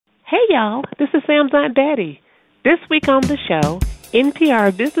Hey, y'all, this is Sam's Aunt Betty. This week on the show,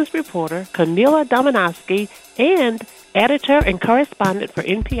 NPR business reporter Camila Domonoske and editor and correspondent for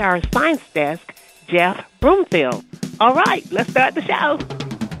NPR's Science Desk, Jeff Broomfield. All right, let's start the show.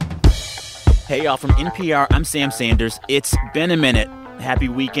 Hey, y'all, from NPR, I'm Sam Sanders. It's been a minute. Happy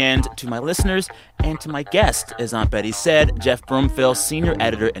weekend to my listeners and to my guest, as Aunt Betty said, Jeff Broomfield, senior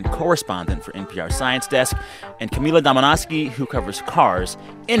editor and correspondent for NPR Science Desk, and Camila Domonoske, who covers cars,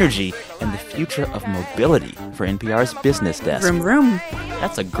 energy, and the future of mobility for NPR's business desk. Vroom, vroom.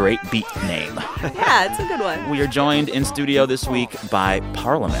 That's a great beat name. Yeah, it's a good one. We are joined in studio this week by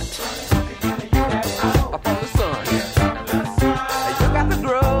Parliament.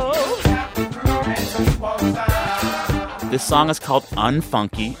 This song is called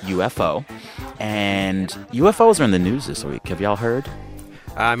Unfunky UFO, and UFOs are in the news this week. Have y'all heard?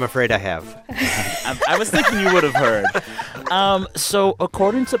 I'm afraid I have. I was thinking you would have heard. So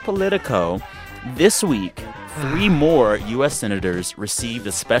according to Politico, this week, 3 more U.S. senators received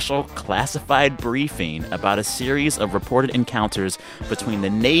a special classified briefing about a series of reported encounters between the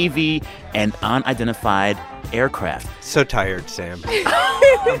Navy and unidentified aircraft. So tired, Sam.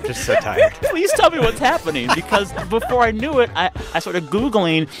 I'm just so tired. Please tell me what's happening, because before I knew it, I started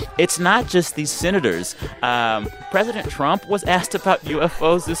Googling. It's not just these senators. President Trump was asked about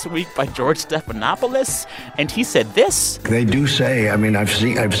UFOs this week by George Stephanopoulos, and he said this. They do say, I mean, I've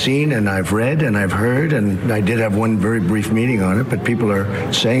seen and I've read and I've heard, and I did have one very brief meeting on it, but people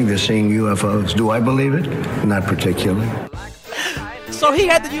are saying they're seeing UFOs. Do I believe it? Not particularly. So he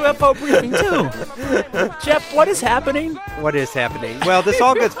had the UFO briefing, too. Jeff, what is happening? What is happening? Well, this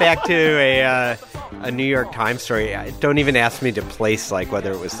all goes back to a New York Times story. Don't even ask me to place, like,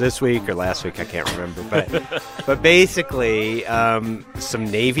 whether it was this week or last week. I can't remember. But basically, some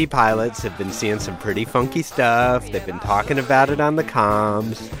Navy pilots have been seeing some pretty funky stuff. They've been talking about it on the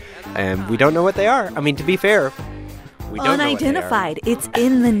comms, and we don't know what they are. I mean, to be fair, we don't unidentified. It's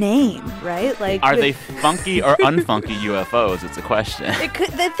in the name, right? Like, are they funky or unfunky UFOs? It's a question.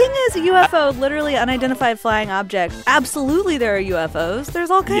 The thing is, a UFO, literally unidentified flying object. Absolutely, there are UFOs.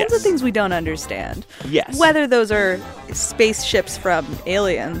 There's all kinds of things we don't understand. Yes. Whether those are spaceships from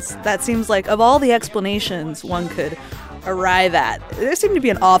aliens, that seems like, of all the explanations one could arrive at, there seem to be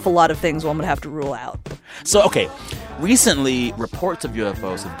an awful lot of things one would have to rule out. So, okay. Recently, reports of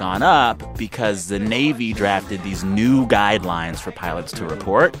UFOs have gone up because the Navy drafted these new guidelines for pilots to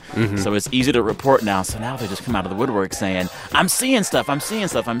report. Mm-hmm. So it's easy to report now. So now they just come out of the woodwork saying, I'm seeing stuff, I'm seeing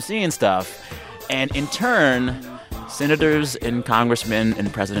stuff, I'm seeing stuff. And in turn, senators and congressmen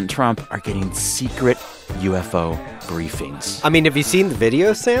and President Trump are getting secret UFO briefings. I mean, have you seen the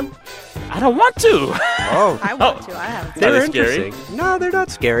videos, Sam? I don't want to. Oh. I want to. I haven't seen They're interesting. Scary? No, they're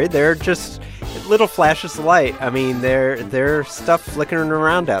not scary. They're just little flashes of light. I mean, they're stuff flickering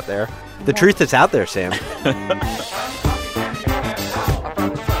around out there. The truth is out there, Sam.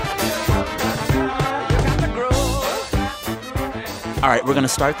 All right, we're going to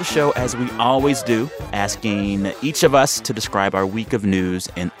start the show as we always do, asking each of us to describe our week of news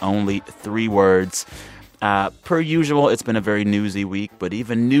in only 3 words. Per usual, it's been a very newsy week, but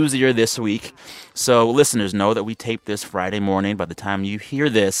even newsier this week. So listeners know that we tape this Friday morning. By the time you hear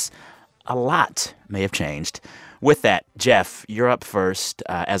this, a lot may have changed. With that, Jeff, you're up first.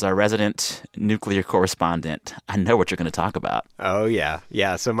 As our resident nuclear correspondent, I know what you're going to talk about. Oh, yeah.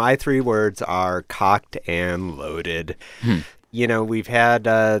 Yeah, so my 3 words are cocked and loaded. You know, we've had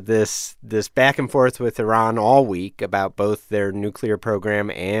this back and forth with Iran all week about both their nuclear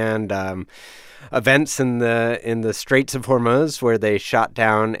program and events in the Straits of Hormuz, where they shot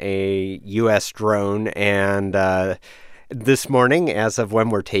down a U.S. drone. And this morning, as of when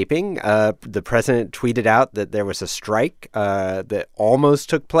we're taping, the president tweeted out that there was a strike that almost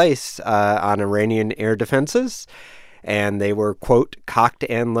took place on Iranian air defenses. And they were, quote, cocked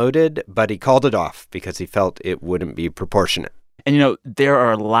and loaded, but he called it off because he felt it wouldn't be proportionate. And, you know, there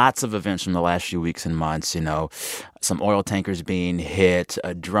are lots of events from the last few weeks and months, you know, some oil tankers being hit,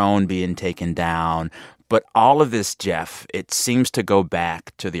 a drone being taken down. But all of this, Jeff, it seems to go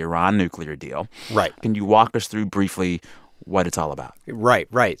back to the Iran nuclear deal. Right. Can you walk us through briefly what it's all about?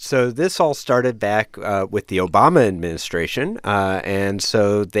 Right. So this all started back with the Obama administration. And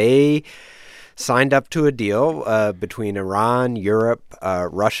so they signed up to a deal between Iran, Europe,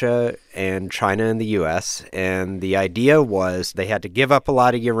 Russia, and China and the U.S. And the idea was they had to give up a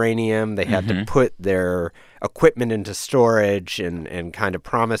lot of uranium. They had to put their equipment into storage and kind of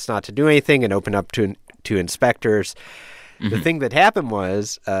promise not to do anything and open up to inspectors. The thing that happened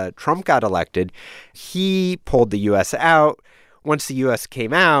was Trump got elected. He pulled the U.S. out. Once the U.S.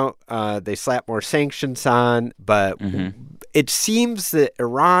 came out, they slapped more sanctions on. But it seems that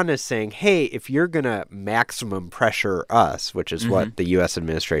Iran is saying, hey, if you're going to maximum pressure us, which is what the U.S.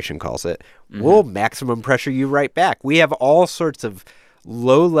 administration calls it, we'll maximum pressure you right back. We have all sorts of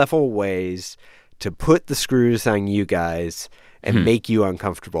low-level ways to put the screws on you guys and make you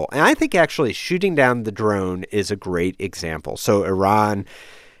uncomfortable. And I think actually shooting down the drone is a great example. So Iran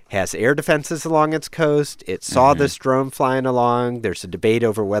has air defenses along its coast. It saw this drone flying along. There's a debate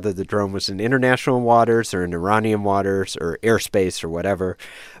over whether the drone was in international waters or in Iranian waters or airspace or whatever.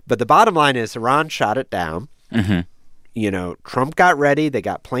 But the bottom line is Iran shot it down. You know, Trump got ready. They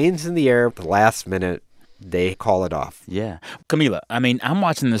got planes in the air. At the last minute, they call it off. Yeah. Camila, I mean, I'm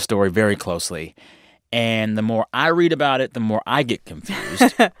watching this story very closely. And the more I read about it, the more I get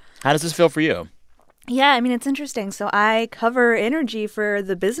confused. How does this feel for you? Yeah, I mean, it's interesting. So I cover energy for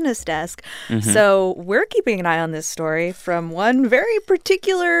the business desk. So we're keeping an eye on this story from one very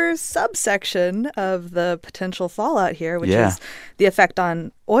particular subsection of the potential fallout here, which is the effect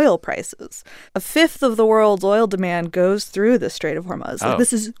on oil prices. A fifth of the world's oil demand goes through the Strait of Hormuz. Like,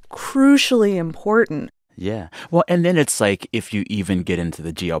 this is crucially important. Yeah. Well, and then it's like if you even get into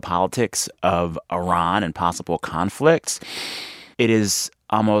the geopolitics of Iran and possible conflicts, it is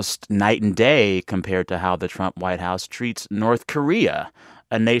almost night and day compared to how the Trump White House treats North Korea,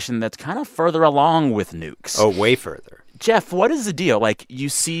 a nation that's kind of further along with nukes. Oh, way further. Jeff, what is the deal? Like, you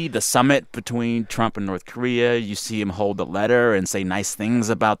see the summit between Trump and North Korea. You see him hold the letter and say nice things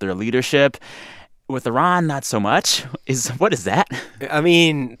about their leadership. With Iran, not so much. What is that? I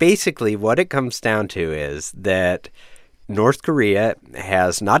mean, basically, what it comes down to is that North Korea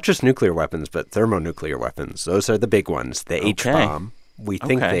has not just nuclear weapons, but thermonuclear weapons. Those are the big ones, the H-bomb. We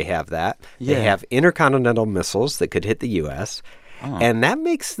think they have that. Yeah. They have intercontinental missiles that could hit the U.S., and that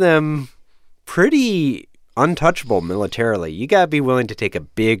makes them pretty untouchable militarily. You got to be willing to take a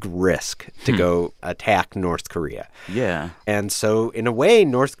big risk to go attack North Korea. Yeah. And so, in a way,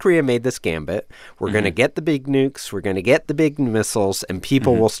 North Korea made this gambit. We're going to get the big nukes, we're going to get the big missiles, and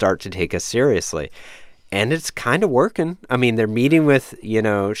people will start to take us seriously. And it's kind of working. I mean, they're meeting with, you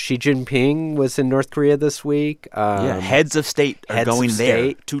know, Xi Jinping was in North Korea this week. Heads of state are going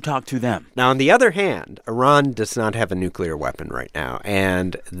there to talk to them. Now, on the other hand, Iran does not have a nuclear weapon right now,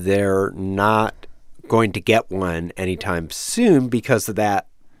 and they're not going to get one anytime soon because of that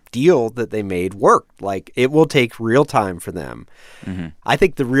deal that they made worked. Like, it will take real time for them. I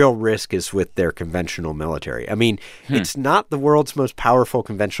think the real risk is with their conventional military. I mean, it's not the world's most powerful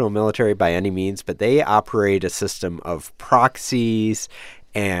conventional military by any means, but they operate a system of proxies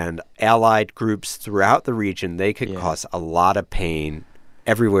and allied groups throughout the region. They could cause a lot of pain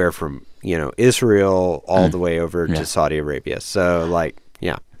everywhere from, you know, Israel all the way over to Saudi Arabia. So, like,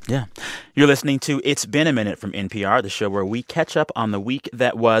 yeah. Yeah. You're listening to It's Been a Minute from NPR, the show where we catch up on the week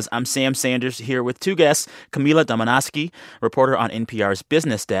that was. I'm Sam Sanders here with two guests, Camila Domonoske, reporter on NPR's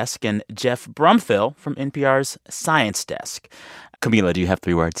business desk, and Jeff Brumfiel from NPR's science desk. Camila, do you have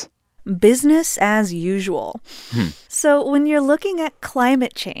 3 words? Business as usual. So when you're looking at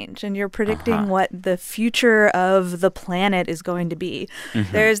climate change and you're predicting what the future of the planet is going to be,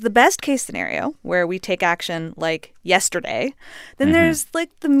 there's the best case scenario where we take action like yesterday. Then there's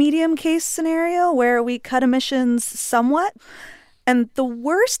like the medium case scenario where we cut emissions somewhat. And the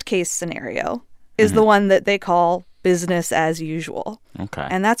worst case scenario is the one that they call business as usual. Okay.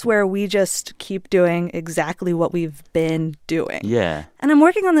 And that's where we just keep doing exactly what we've been doing. Yeah. And I'm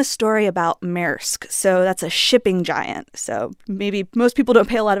working on this story about Maersk. So that's a shipping giant. So maybe most people don't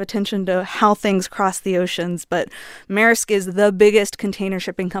pay a lot of attention to how things cross the oceans, but Maersk is the biggest container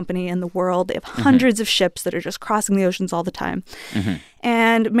shipping company in the world. They have hundreds of ships that are just crossing the oceans all the time.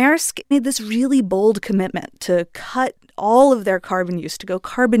 And Maersk made this really bold commitment to cut all of their carbon use, to go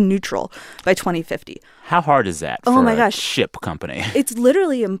carbon neutral by 2050. How hard is that for a ship company? It's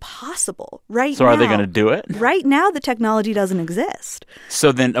literally impossible right now. So are they going to do it? Right now, the technology doesn't exist.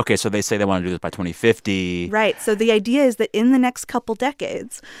 So then, okay, so they say they want to do this by 2050. Right. So the idea is that in the next couple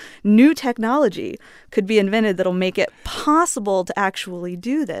decades, new technology could be invented that'll make it possible to actually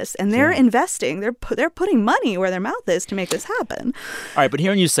do this. And they're investing. They're putting money where their mouth is to make this happen. All right, but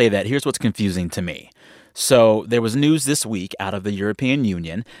hearing you say that, here's what's confusing to me. So there was news this week out of the European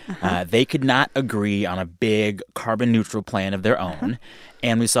Union. They could not agree on a big carbon neutral plan of their own.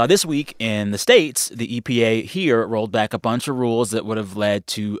 And we saw this week in the States, the EPA here rolled back a bunch of rules that would have led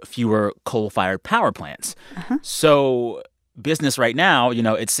to fewer coal-fired power plants. So business right now, you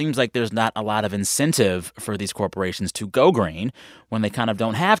know, it seems like there's not a lot of incentive for these corporations to go green when they kind of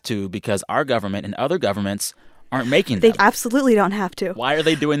don't have to because our government and other governments aren't making them. They absolutely don't have to. Why are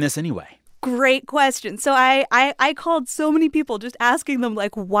they doing this anyway? Great question. So I called so many people just asking them,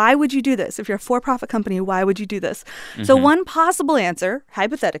 like, why would you do this? If you're a for-profit company, why would you do this? So one possible answer,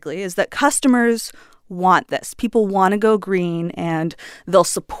 hypothetically, is that customers want this. People want to go green, and they'll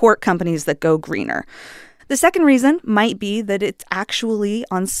support companies that go greener. The second reason might be that it's actually,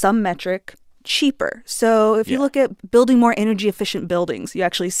 on some metric, cheaper. So if you look at building more energy efficient buildings, you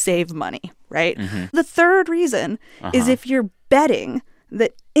actually save money, right? The third reason is if you're betting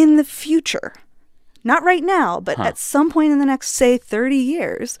that in the future, not right now, but at some point in the next, say, 30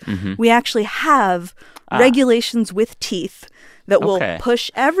 years, we actually have regulations with teeth that will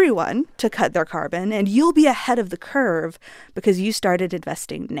push everyone to cut their carbon, and you'll be ahead of the curve because you started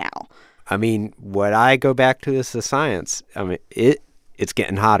investing now. I mean, what I go back to is the science. I mean, it's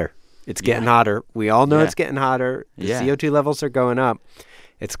getting hotter. It's getting hotter. We all know it's getting hotter. The CO2 levels are going up.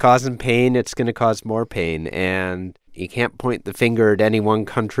 It's causing pain. It's going to cause more pain. And you can't point the finger at any one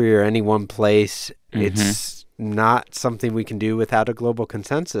country or any one place. It's not something we can do without a global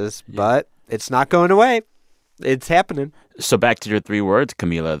consensus, but it's not going away. It's happening. So back to your 3 words,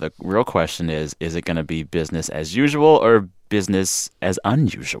 Camila, the real question is it going to be business as usual or business as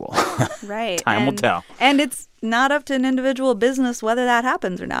unusual? Right. Time will tell. And it's not up to an individual business whether that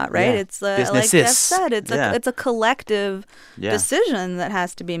happens or not, right? Yeah. It's like Jeff said, it's a collective decision that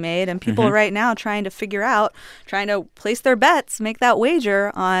has to be made, and people are right now trying to place their bets, make that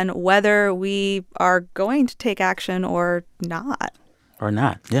wager on whether we are going to take action or not. Or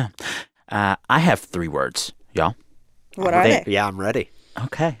not, yeah. I have 3 words, y'all. What are they? Yeah, I'm ready.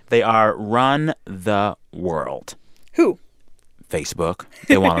 Okay. They are run the world. Who? Facebook.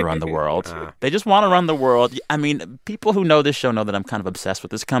 They want to run the world. They just want to run the world. I mean, people who know this show know that I'm kind of obsessed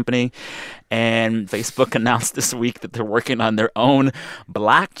with this company. And Facebook announced this week that they're working on their own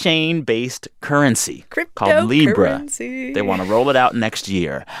blockchain-based currency called Libra. They want to roll it out next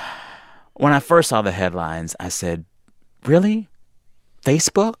year. When I first saw the headlines, I said, really?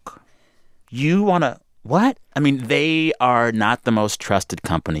 Facebook? You want to... What? I mean, they are not the most trusted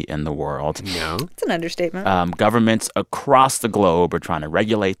company in the world. No. It's an understatement. Governments across the globe are trying to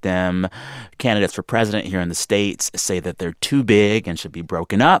regulate them. Candidates for president here in the States say that they're too big and should be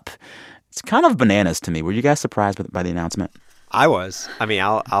broken up. It's kind of bananas to me. Were you guys surprised by the announcement? I was. I mean,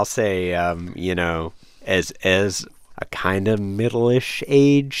 I'll say, as a kind of middle-ish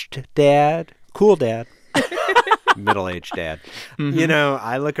aged dad, cool dad. Middle-aged dad. You know,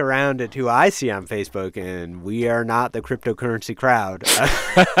 I look around at who I see on Facebook, and we are not the cryptocurrency crowd.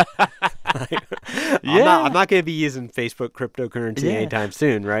 I'm not going to be using Facebook cryptocurrency anytime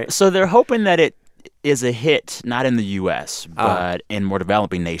soon, right? So they're hoping that it is a hit, not in the U.S., but in more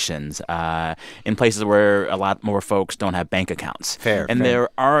developing nations, in places where a lot more folks don't have bank accounts. Fair. There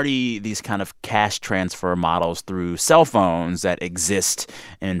are already these kind of cash transfer models through cell phones that exist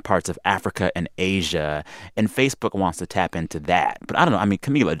in parts of Africa and Asia, and Facebook wants to tap into that. But I don't know. I mean,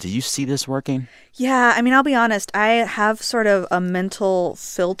 Camila, do you see this working? Yeah, I mean, I'll be honest. I have sort of a mental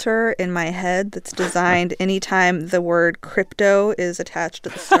filter in my head that's designed anytime the word crypto is attached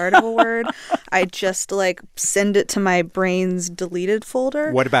at the start of a word, I just send it to my brain's deleted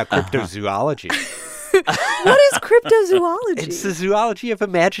folder. What about cryptozoology? What is cryptozoology? It's the zoology of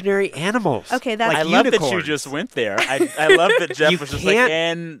imaginary animals. Okay, that's I love that you just went there. I love that Jeff was just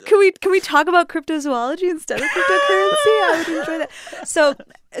and Can we talk about cryptozoology instead of cryptocurrency? I would enjoy that.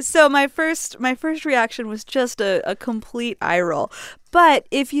 So my first reaction was just a complete eye roll. But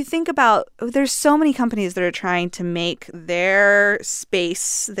if you think about, there's so many companies that are trying to make their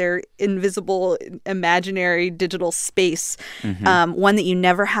space, their invisible, imaginary digital space, one that you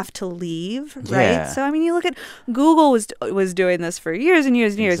never have to leave, right? Yeah. So, I mean, you look at Google was doing this for years and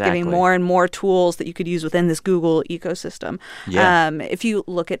years and years, Exactly. giving more and more tools that you could use within this Google ecosystem. Yeah. If you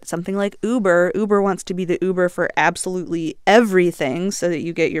look at something like Uber wants to be the Uber for absolutely everything, so that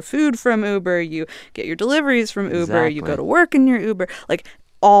you get your food from Uber, you get your deliveries from Uber, you go to work in your Uber.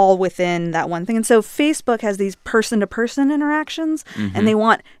 All within that one thing. And so Facebook has these person-to-person interactions, and they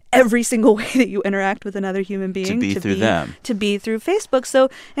want every single way that you interact with another human being to be through them. To be through Facebook. So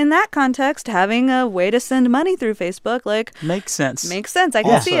in that context, having a way to send money through Facebook, makes sense. I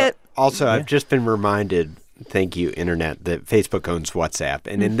can see it. Also, I've just been reminded, thank you, Internet, that Facebook owns WhatsApp.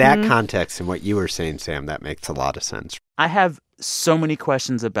 And in that context, and what you were saying, Sam, that makes a lot of sense. I have so many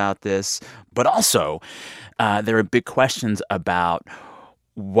questions about this, but also there are big questions about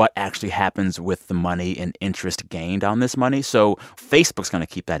what actually happens with the money and interest gained on this money. So Facebook's going to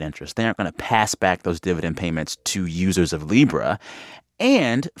keep that interest. They aren't going to pass back those dividend payments to users of Libra.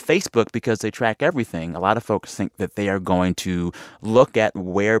 And Facebook, because they track everything, a lot of folks think that they are going to look at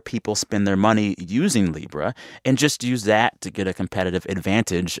where people spend their money using Libra and just use that to get a competitive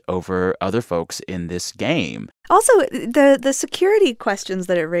advantage over other folks in this game. Also, the security questions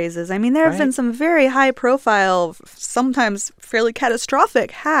that it raises. I mean, there have been some very high-profile, sometimes fairly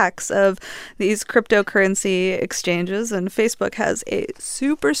catastrophic hacks of these cryptocurrency exchanges, and Facebook has a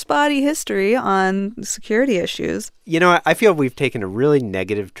super spotty history on security issues. You know, I feel we've taken a really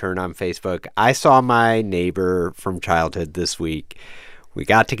negative turn on Facebook. I saw my neighbor from childhood this week. We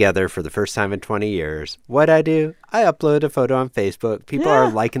got together for the first time in 20 years. What'd I do? I uploaded a photo on Facebook. People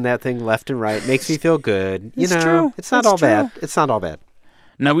are liking that thing left and right. Makes me feel good. It's true. It's not all bad. It's not all bad.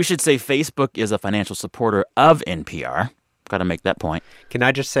 Now, we should say Facebook is a financial supporter of NPR. Got to make that point. Can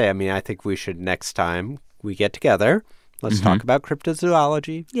I just say, I think we should, next time we get together, let's talk about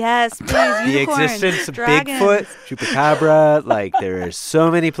cryptozoology. Yes, please. The existence of Bigfoot, Chupacabra. Like, there are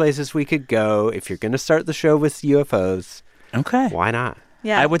so many places we could go. If you're going to start the show with UFOs, okay, why not?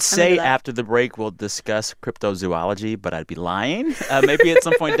 Yeah, I would say after the break we'll discuss cryptozoology, but I'd be lying. Maybe at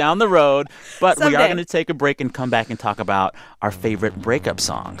some point down the road. But we are going to take a break and come back and talk about our favorite breakup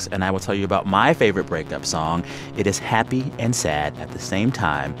songs. And I will tell you about my favorite breakup song. It is happy and sad at the same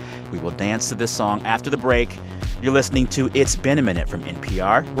time. We will dance to this song after the break. You're listening to It's Been a Minute from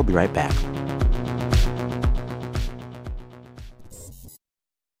NPR. We'll be right back.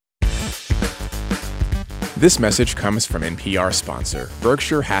 This message comes from NPR sponsor,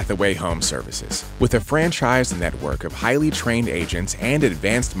 Berkshire Hathaway Home Services. With a franchised network of highly trained agents and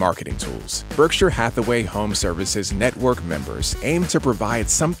advanced marketing tools, Berkshire Hathaway Home Services network members aim to provide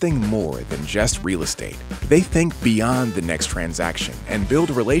something more than just real estate. They think beyond the next transaction and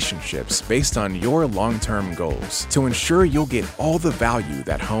build relationships based on your long-term goals to ensure you'll get all the value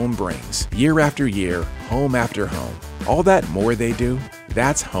that home brings, year after year, home after home. All that more they do,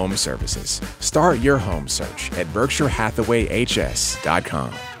 that's home services. Start your home search at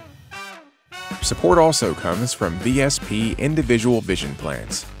BerkshireHathawayHS.com. Support also comes from VSP Individual Vision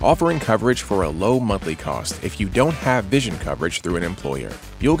Plans, offering coverage for a low monthly cost if you don't have vision coverage through an employer.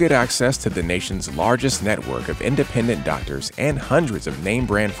 You'll get access to the nation's largest network of independent doctors and hundreds of name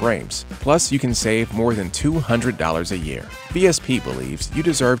brand frames. Plus, you can save more than $200 a year. VSP believes you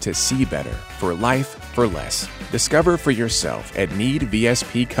deserve to see better for life for less. Discover for yourself at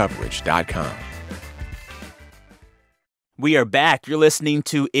needvspcoverage.com. We are back. You're listening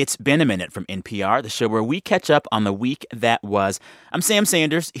to It's Been a Minute from NPR, the show where we catch up on the week that was. I'm Sam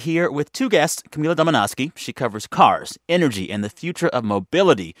Sanders, here with two guests, Camila Domonoske. She covers cars, energy, and the future of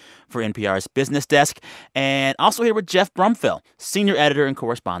mobility for NPR's Business Desk. And also here with Jeff Brumfiel, senior editor and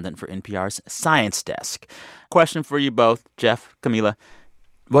correspondent for NPR's Science Desk. Question for you both, Jeff, Camila.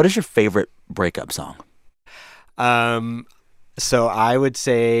 What is your favorite breakup song? So I would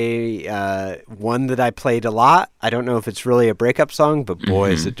say one that I played a lot, I don't know if it's really a breakup song, but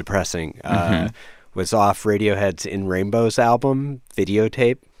boy, is it depressing, was off Radiohead's In Rainbows album,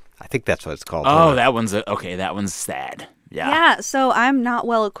 Videotape. I think that's what it's called. Oh, that one's sad. Yeah, so I'm not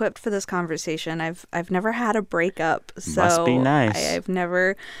well equipped for this conversation. I've never had a breakup, so must be nice. I've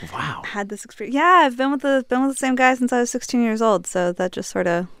never had this experience. Yeah, I've been with the same guy since I was 16 years old, so that just sort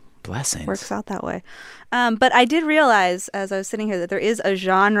of blessings works out that way. But I did realize as I was sitting here that there is a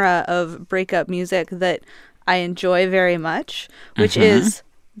genre of breakup music that I enjoy very much, which is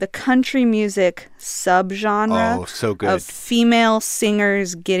the country music subgenre of female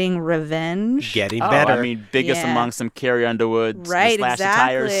singers getting revenge. Getting better. I mean, biggest amongst them, Carrie Underwood's the Slash the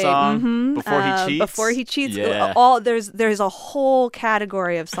Tires song, Before He Cheats. Before He Cheats. Yeah. There's a whole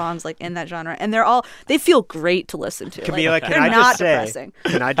category of songs like in that genre, and they feel great to listen to. Camila, like, can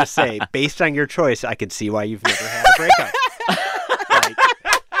I just say, based on your choice, I can see why you've never had a breakup.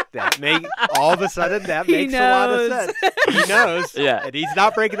 All of a sudden, that makes a lot of sense. He knows. Yeah. And he's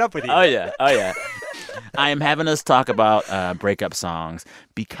not breaking up with you. Oh, yeah. I am having us talk about breakup songs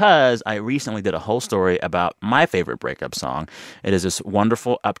because I recently did a whole story about my favorite breakup song. It is this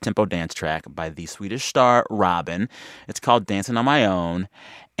wonderful up-tempo dance track by the Swedish star Robyn. It's called Dancing on My Own.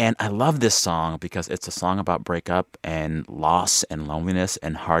 And I love this song because it's a song about breakup and loss and loneliness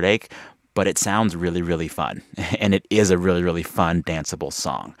and heartache. But it sounds really, really fun. And it is a really, really fun, danceable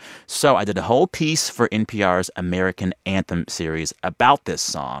song. So I did a whole piece for NPR's American Anthem series about this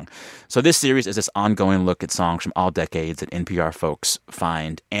song. So this series is this ongoing look at songs from all decades that NPR folks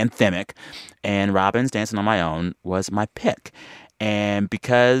find anthemic. And Robyn's Dancing on My Own was my pick. And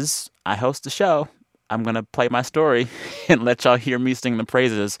because I host the show, I'm going to play my story and let y'all hear me sing the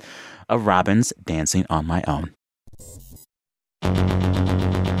praises of Robyn's Dancing on My Own.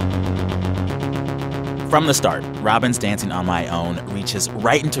 From the start, Robyn's Dancing on My Own reaches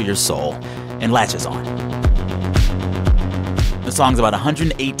right into your soul and latches on. The song's about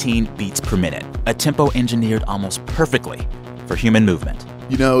 118 beats per minute, a tempo engineered almost perfectly for human movement.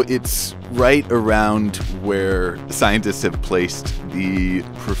 You know, it's right around where scientists have placed the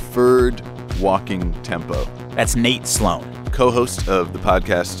preferred walking tempo. That's Nate Sloan, co-host of the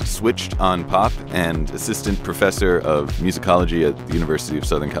podcast Switched on Pop and assistant professor of musicology at the University of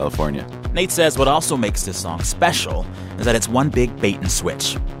Southern California. Nate says what also makes this song special is that it's one big bait and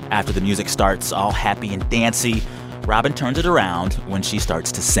switch. After the music starts all happy and dancy, Robyn turns it around when she starts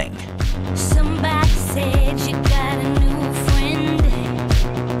to sing. Somebody said you got a new friend.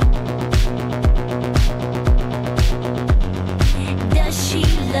 Does she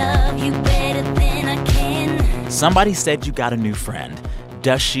love you better than I can? Somebody said you got a new friend.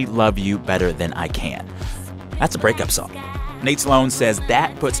 Does she love you better than I can? That's a breakup song. Nate Sloan says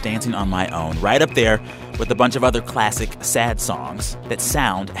that puts Dancing on My Own right up there with a bunch of other classic sad songs that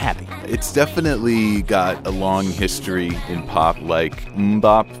sound happy. It's definitely got a long history in pop, like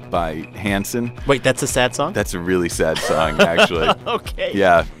MMMBop by Hanson. Wait, that's a sad song? That's a really sad song, actually. Okay.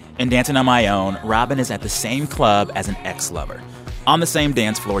 Yeah. In Dancing on My Own, Robyn is at the same club as an ex-lover. On the same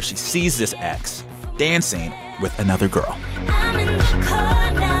dance floor, she sees this ex dancing with another girl. I'm in the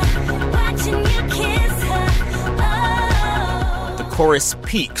corner, watching you kiss her. Oh. The chorus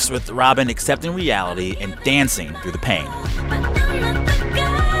peaks with Robyn accepting reality and dancing through the pain. But I'm not the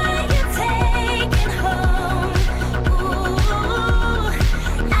guy you're taking home. Ooh,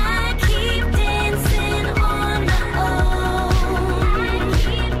 I keep dancing on my own.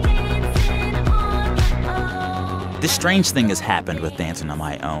 Keep dancing on my own. This strange thing has happened with Dancing on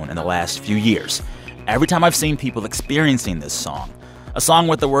My Own in the last few years. Every time I've seen people experiencing this song, a song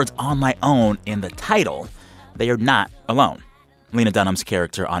with the words "on my own" in the title, they are not alone. Lena Dunham's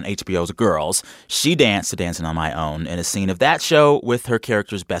character on HBO's Girls, she danced to Dancing on My Own in a scene of that show with her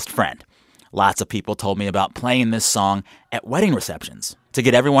character's best friend. Lots of people told me about playing this song at wedding receptions to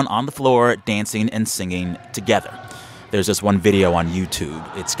get everyone on the floor dancing and singing together. There's this one video on YouTube.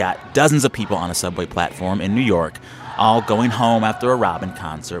 It's got dozens of people on a subway platform in New York, all going home after a Robyn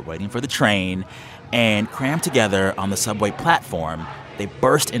concert, waiting for the train, and crammed together on the subway platform, they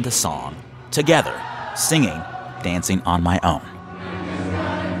burst into song together, singing Dancing on My Own.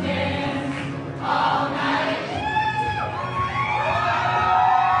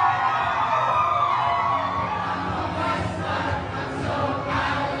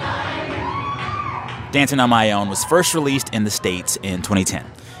 Dancing on My Own was first released in the States in 2010.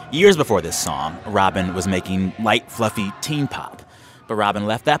 Years before this song, Robyn was making light, fluffy teen pop. But Robyn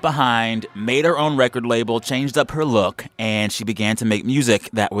left that behind, made her own record label, changed up her look, and she began to make music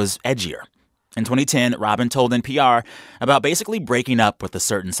that was edgier. In 2010, Robyn told NPR about basically breaking up with a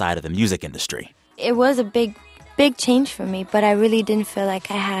certain side of the music industry. It was a big change for me, but I really didn't feel like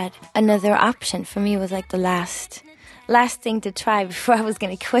I had another option. For me, it was like the last thing to try before I was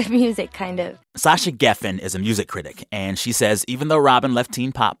going to quit music, kind of. Sasha Geffen is a music critic, and she says even though Robyn left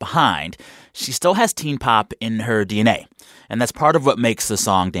teen pop behind, she still has teen pop in her DNA. And that's part of what makes the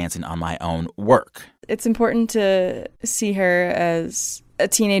song Dancing on My Own work. It's important to see her as a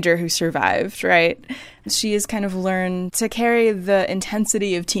teenager who survived, right? She has kind of learned to carry the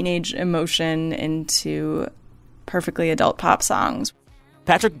intensity of teenage emotion into perfectly adult pop songs.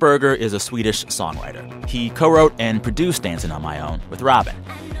 Patrick Berger is a Swedish songwriter. He co-wrote and produced Dancing on My Own with Robyn.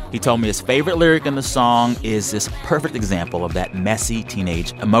 He told me his favorite lyric in the song is this perfect example of that messy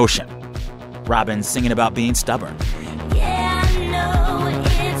teenage emotion. Robyn's singing about being stubborn. Yeah, I know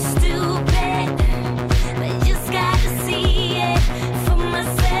it's stupid, but just gotta see it for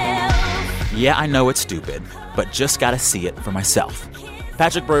myself. Yeah, I know it's stupid, but just gotta see it for myself.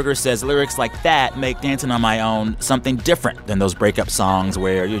 Patrick Berger says lyrics like that make Dancing on My Own something different than those breakup songs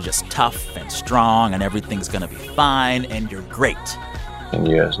where you're just tough and strong and everything's gonna be fine and you're great. And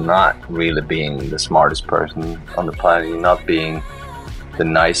you're just not really being the smartest person on the planet. You're not being the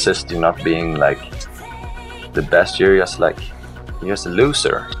nicest. You're not being like the best. You're just a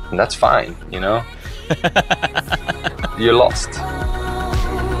loser. And that's fine, you know? You're lost.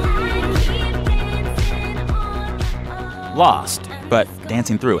 Lost, but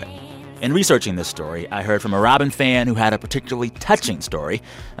dancing through it. In researching this story, I heard from a Robyn fan who had a particularly touching story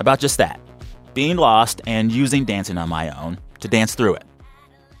about just that, being lost and using Dancing on My Own to dance through it.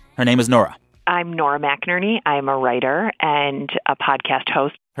 Her name is Nora. I'm Nora McInerney. I'm a writer and a podcast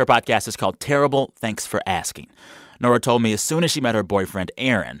host. Her podcast is called Terrible, Thanks for Asking. Nora told me as soon as she met her boyfriend,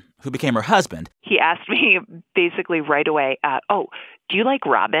 Aaron, who became her husband, he asked me basically right away, do you like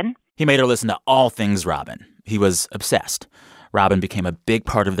Robyn? He made her listen to all things Robyn. He was obsessed. Robyn became a big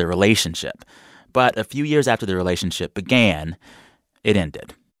part of their relationship. But a few years after the relationship began, it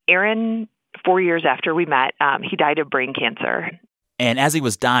ended. Aaron, 4 years after we met, he died of brain cancer. And as he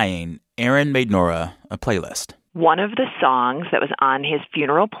was dying, Aaron made Nora a playlist. One of the songs that was on his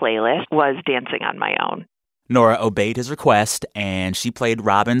funeral playlist was Dancing on My Own. Nora obeyed his request, and she played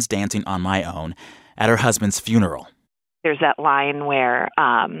Robyn's Dancing on My Own at her husband's funeral. There's that line where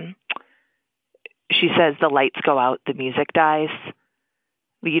she says, the lights go out, the music dies.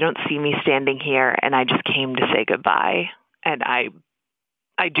 But you don't see me standing here, and I just came to say goodbye. And I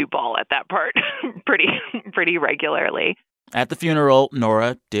do bawl at that part pretty regularly. At the funeral,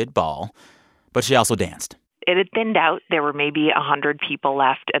 Nora did bawl, but she also danced. It had thinned out. There were maybe 100 people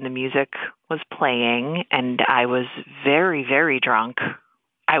left, and the music was playing, and I was very, very drunk.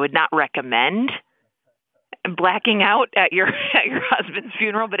 I would not recommend blacking out at your husband's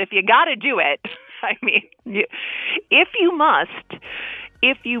funeral, but if you got to do it, I mean, if you must.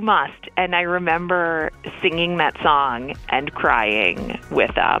 And I remember singing that song and crying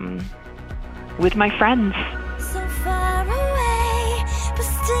with my friends. So far away, but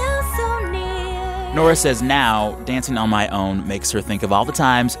still so near. Nora says now, Dancing on My Own makes her think of all the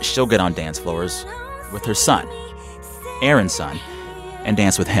times she'll get on dance floors with her son, Aaron's son, and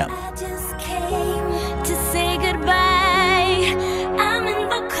dance with him. I just came to say goodbye. I'm in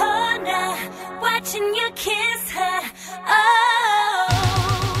the corner, watching you kiss her. Oh.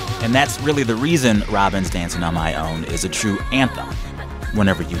 And that's really the reason Robyn's Dancing on My Own is a true anthem.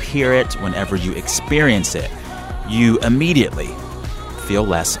 Whenever you hear it, whenever you experience it, you immediately feel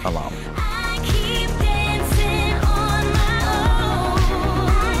less alone. I keep dancing on my own.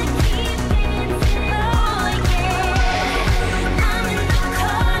 I'm in the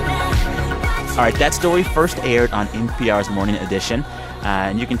corner. All right, that story first aired on NPR's Morning Edition.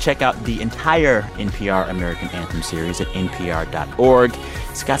 And you can check out the entire NPR American Anthem series at npr.org.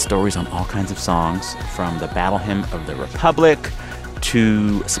 It's got stories on all kinds of songs, from the Battle Hymn of the Republic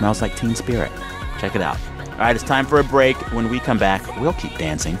to Smells Like Teen Spirit. Check it out. All right, it's time for a break. When we come back, we'll keep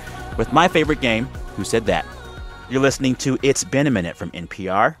dancing with my favorite game, Who Said That? You're listening to It's Been a Minute from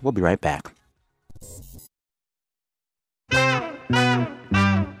NPR. We'll be right back.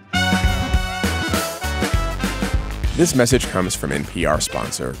 This message comes from NPR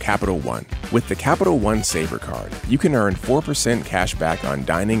sponsor Capital One. With the Capital One Saver Card, you can earn 4% cash back on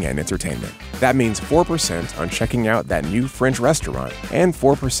dining and entertainment. That means 4% on checking out that new French restaurant and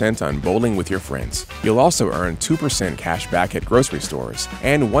 4% on bowling with your friends. You'll also earn 2% cash back at grocery stores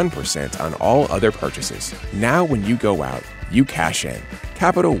and 1% on all other purchases. Now when you go out, you cash in.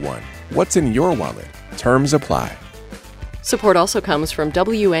 Capital One. What's in your wallet? Terms apply. Support also comes from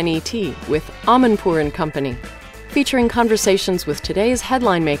WNET with Amanpour & Company, featuring conversations with today's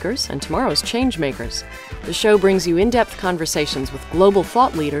headline makers and tomorrow's change makers. The show brings you in-depth conversations with global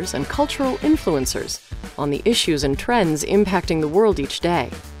thought leaders and cultural influencers on the issues and trends impacting the world each day.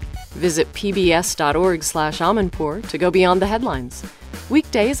 Visit pbs.org/Amanpour to go beyond the headlines.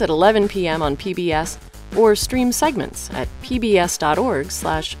 Weekdays at 11 p.m. on PBS, or stream segments at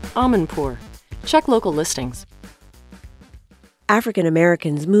pbs.org/Amanpour. Check local listings. African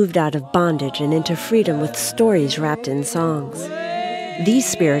Americans moved out of bondage and into freedom with stories wrapped in songs. These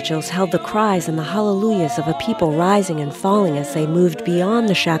spirituals held the cries and the hallelujahs of a people rising and falling as they moved beyond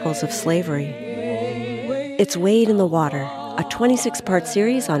the shackles of slavery. It's Wade in the Water, a 26-part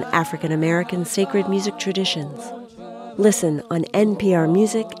series on African American sacred music traditions. Listen on NPR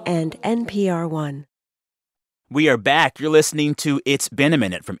Music and NPR One. We are back. You're listening to It's Been a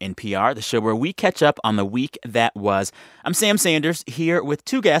Minute from NPR, the show where we catch up on the week that was. I'm Sam Sanders, here with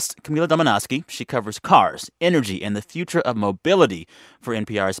two guests, Camila Domonoske. She covers cars, energy, and the future of mobility for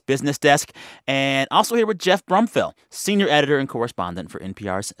NPR's Business Desk. And also here with Jeff Brumfill, senior editor and correspondent for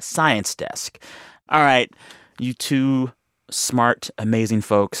NPR's Science Desk. All right, you two smart, amazing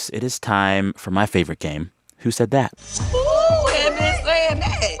folks, it is time for my favorite game, Who Said That? Ooh, and been saying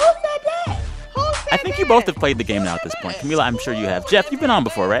that. Who said that? I think you both have played the game now at this point. Camila, I'm sure you have. Jeff, you've been on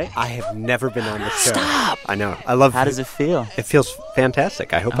before, right? I have never been on the show. Stop! I know. I love. How does it feel? It feels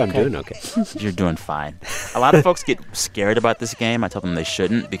fantastic. I hope I'm doing okay. You're doing fine. A lot of folks get scared about this game. I tell them they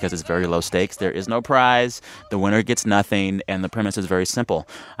shouldn't because it's very low stakes. There is no prize. The winner gets nothing. And the premise is very simple.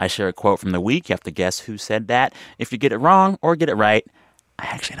 I share a quote from the week. You have to guess who said that. If you get it wrong or get it right, I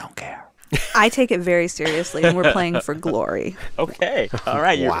actually don't care. I take it very seriously, and we're playing for glory. Okay, all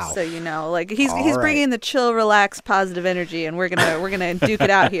right. Wow. So you know, like he's bringing the chill, relaxed, positive energy, and we're gonna duke it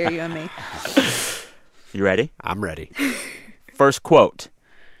out here, you and me. You ready? I'm ready. First quote: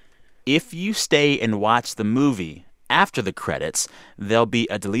 if you stay and watch the movie after the credits, there'll be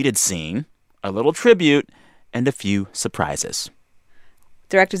a deleted scene, a little tribute, and a few surprises.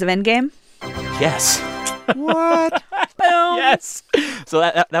 Directors of Endgame. Yes. What? Boom. Yes. So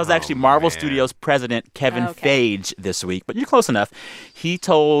that was actually Marvel Studios president Kevin Feige this week. But you're close enough. He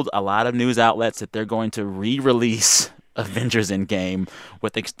told a lot of news outlets that they're going to re-release Avengers Endgame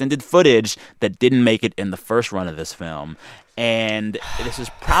with extended footage that didn't make it in the first run of this film. And this is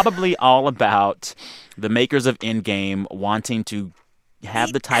probably all about the makers of Endgame wanting to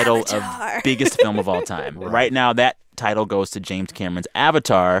have the title Avatar. of biggest film of all time. Right now, that title goes to James Cameron's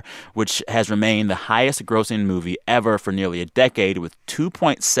Avatar, which has remained the highest grossing movie ever for nearly a decade with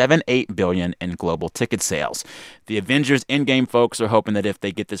 $2.78 billion in global ticket sales. The Avengers Endgame folks are hoping that if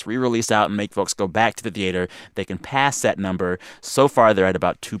they get this re-release out and make folks go back to the theater, they can pass that number. So far, they're at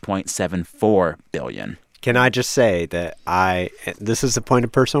about $2.74 billion. Can I just say that this is a point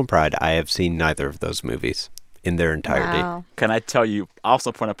of personal pride, I have seen neither of those movies in their entirety. Wow. Can I tell you,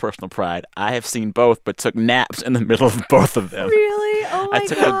 also point of personal pride, I have seen both, but took naps in the middle of both of them. Really? Oh my I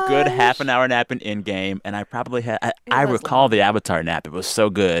took a good half an hour nap in Endgame, and I probably had. I recall the Avatar nap. It was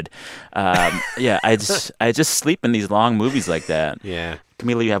so good. Yeah, I just sleep in these long movies like that. Yeah.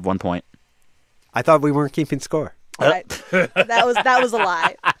 Camila, you have 1 point. I thought we weren't keeping score. That was a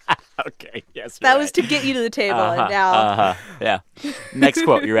lie. Okay. Yes. That was to get you to the table, and now. Yeah. Next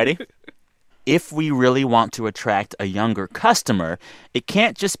quote. You ready? If we really want to attract a younger customer, it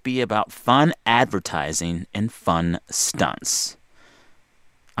can't just be about fun advertising and fun stunts.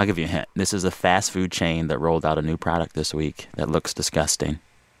 I'll give you a hint. This is a fast food chain that rolled out a new product this week that looks disgusting.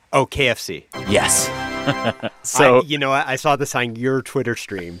 Oh, KFC. Yes. So you know what? I saw this on your Twitter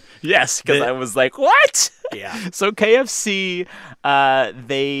stream. Yes, because I was like, what? Yeah. So KFC,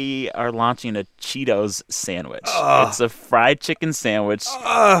 they are launching a Cheetos sandwich. It's a fried chicken sandwich,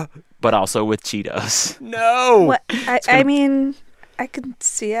 but also with Cheetos. No. What? I mean, I can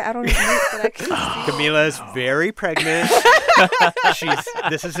see it. I don't even know, but I can see it. Camila is very pregnant.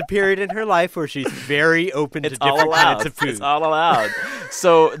 This is a period in her life where she's very open to different kinds of food. It's all allowed.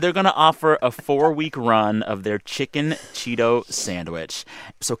 So they're going to offer a 4-week run of their chicken Cheeto sandwich.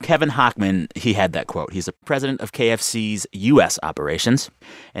 So Kevin Hochman, he had that quote. He's the president of KFC's U.S. operations,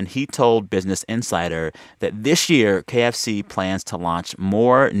 and he told Business Insider that this year KFC plans to launch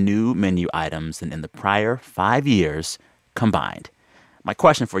more new menu items than in the prior 5 years combined. My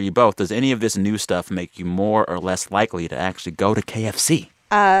question for you both, does any of this new stuff make you more or less likely to actually go to KFC?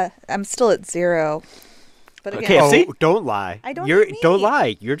 I'm still at 0. But again, KFC? Oh, don't lie. I don't Don't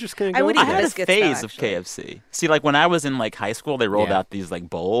lie. You're just going to go. I would I eat had biscuits, a phase though, of KFC. See, like when I was in like high school, they rolled out these like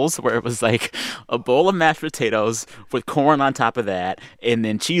bowls where it was like a bowl of mashed potatoes with corn on top of that, and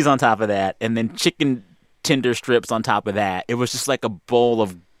then cheese on top of that, and then chicken tender strips on top of that. It was just like a bowl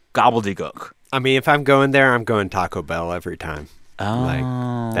of gobbledygook. I mean, if I'm going there, I'm going Taco Bell every time. Oh,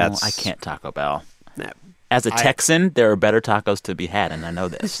 I can't Taco Bell. As a Texan, there are better tacos to be had, and I know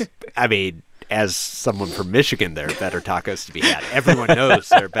this. I mean, as someone from Michigan, there are better tacos to be had. Everyone knows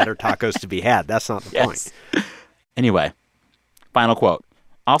there are better tacos to be had. That's not the point. Anyway, final quote.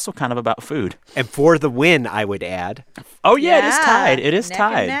 Also kind of about food. And for the win, I would add. Oh, yeah, it is tied. It is neck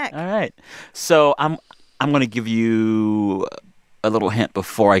tied. and neck. All right. So I'm going to give you a little hint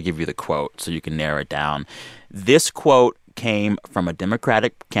before I give you the quote so you can narrow it down. This quote came from a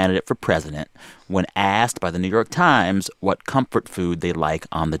Democratic candidate for president when asked by the New York Times what comfort food they like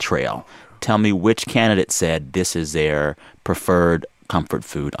on the trail. Tell me which candidate said this is their preferred comfort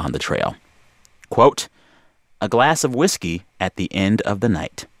food on the trail. Quote, a glass of whiskey at the end of the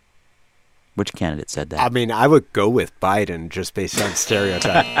night. Which candidate said that? I mean, I would go with Biden just based on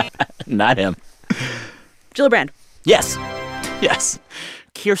stereotype. Not him. Gillibrand. Yes. Yes.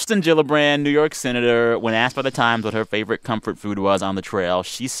 Kirsten Gillibrand, New York senator, when asked by the Times what her favorite comfort food was on the trail,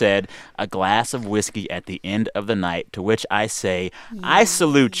 she said a glass of whiskey at the end of the night, to which I say, I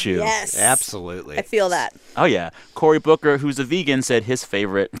salute you. Yes. Absolutely. I feel that. Oh, yeah. Cory Booker, who's a vegan, said his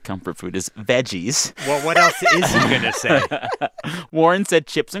favorite comfort food is veggies. Well, what else is he going to say? Warren said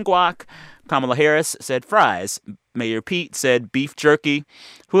chips and guac. Kamala Harris said fries. Mayor Pete said beef jerky.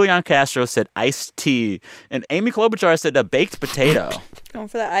 Julian Castro said iced tea. And Amy Klobuchar said a baked potato. Going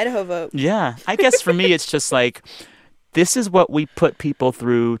for that Idaho vote. Yeah. I guess for me, it's just like, this is what we put people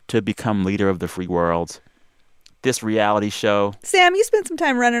through to become leader of the free world. This reality show. Sam, you spent some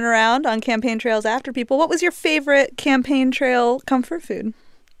time running around on campaign trails after people. What was your favorite campaign trail comfort food?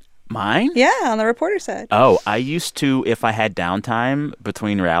 Mine? Yeah, on the reporter side. Oh, I used to, if I had downtime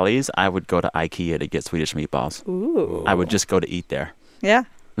between rallies, I would go to IKEA to get Swedish meatballs. Ooh. I would just go to eat there. Yeah.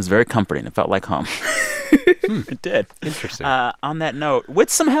 It was very comforting. It felt like home. It did. Interesting. On that note, with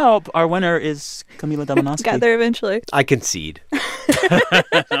some help, our winner is Camila Domonoske. Got there eventually. I concede.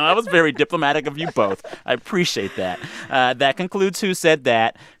 That was very diplomatic of you both. I appreciate that. That concludes Who Said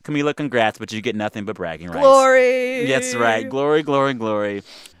That. Camila, congrats, but you get nothing but bragging rights. Glory. That's right. Glory, glory, glory.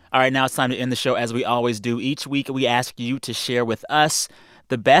 All right, now it's time to end the show as we always do. Each week, we ask you to share with us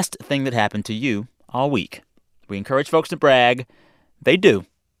the best thing that happened to you all week. We encourage folks to brag. They do.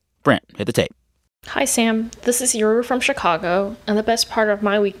 Brent, hit the tape. Hi, Sam. This is Yoru from Chicago, and the best part of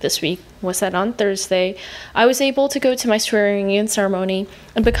my week this week was that on Thursday, I was able to go to my swearing-in ceremony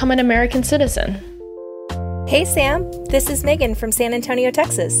and become an American citizen. Hey, Sam. This is Megan from San Antonio,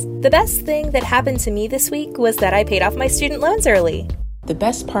 Texas. The best thing that happened to me this week was that I paid off my student loans early. The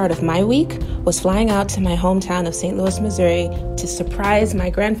best part of my week was flying out to my hometown of St. Louis, Missouri to surprise my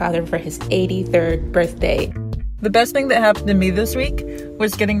grandfather for his 83rd birthday. The best thing that happened to me this week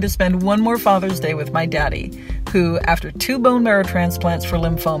was getting to spend one more Father's Day with my daddy, who, after 2 bone marrow transplants for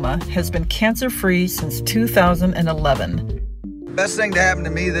lymphoma, has been cancer-free since 2011. Best thing that happened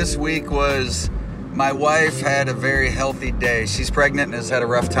to me this week was my wife had a very healthy day. She's pregnant and has had a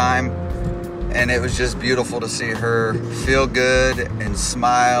rough time, and it was just beautiful to see her feel good and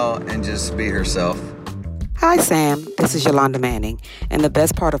smile and just be herself. Hi, Sam. This is Yolanda Manning. And the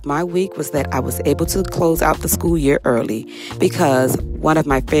best part of my week was that I was able to close out the school year early because one of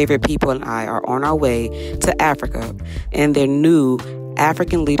my favorite people and I are on our way to Africa in their new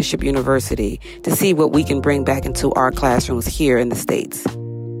African Leadership University to see what we can bring back into our classrooms here in the States.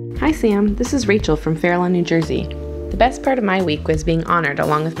 Hi, Sam. This is Rachel from Fairlawn, New Jersey. The best part of my week was being honored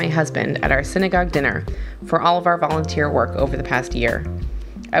along with my husband at our synagogue dinner for all of our volunteer work over the past year.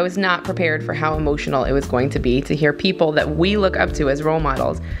 I was not prepared for how emotional it was going to be to hear people that we look up to as role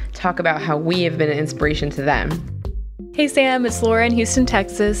models talk about how we have been an inspiration to them. Hey Sam, it's Laura in Houston,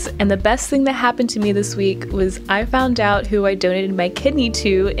 Texas, and the best thing that happened to me this week was I found out who I donated my kidney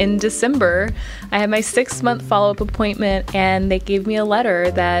to in December. I had my 6-month follow-up appointment, and they gave me a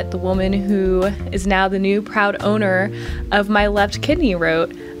letter that the woman who is now the new proud owner of my left kidney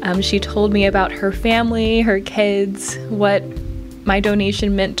wrote. She told me about her family, her kids, what my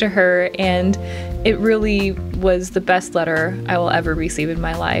donation meant to her, and it really was the best letter I will ever receive in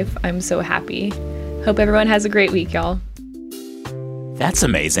my life. I'm so happy. Hope everyone has a great week, y'all. That's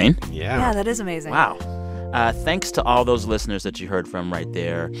amazing. Yeah, that is amazing. Wow. Thanks to all those listeners that you heard from right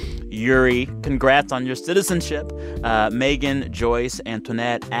there. Yuri, congrats on your citizenship. Megan, Joyce,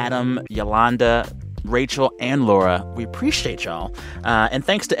 Antoinette, Adam, Yolanda, Rachel, and Laura, we appreciate y'all. And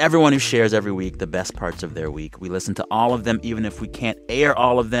thanks to everyone who shares every week the best parts of their week. We listen to all of them, even if we can't air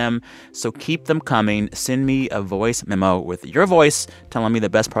all of them. So keep them coming. Send me a voice memo with your voice telling me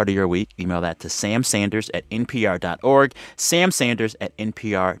the best part of your week. Email that to samsanders@npr.org.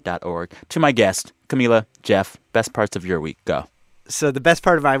 samsanders@npr.org. To my guest, Camila, Jeff, best parts of your week. Go. So the best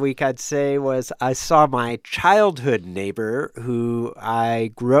part of my week, I'd say, was I saw my childhood neighbor who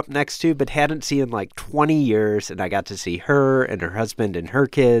I grew up next to but hadn't seen in like 20 years. And I got to see her and her husband and her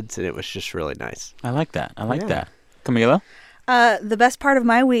kids, and it was just really nice. I like that. I like that. Camila? The best part of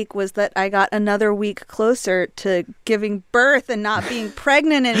my week was that I got another week closer to giving birth and not being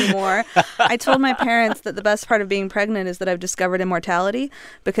pregnant anymore. I told my parents that the best part of being pregnant is that I've discovered immortality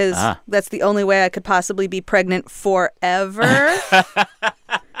because that's the only way I could possibly be pregnant forever.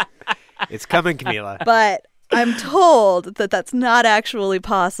 It's coming, Camila. But I'm told that that's not actually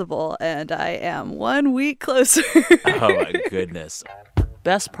possible, and I am 1 week closer. Oh, my goodness.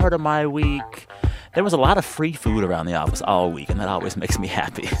 Best part of my week, there was a lot of free food around the office all week, and that always makes me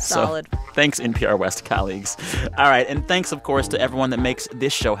happy. Solid. So thanks, NPR West colleagues. All right, and thanks, of course, to everyone that makes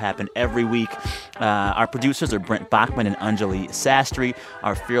this show happen every week. Our producers are Brent Bachman and Anjali Sastry.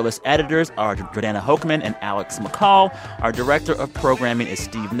 Our fearless editors are Jordana Hochman and Alex McCall. Our director of programming is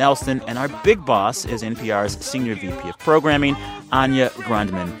Steve Nelson, and our big boss is NPR's senior VP of programming, Anya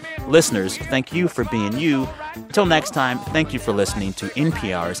Grundman. Listeners, thank you for being you. Until next time, thank you for listening to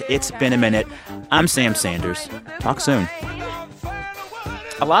NPR's It's Been a Minute. I'm Sam Sanders. Talk soon.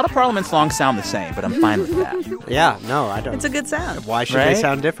 A lot of Parliament songs sound the same, but I'm fine with that. Yeah, no, I don't. It's a good sound. Why should they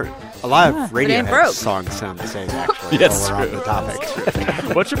sound different? A lot of Radiohead broke. songs sound the same, actually. Yes, while we're on true. the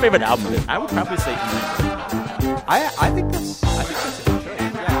topic. What's your favorite album? I would probably say I think that's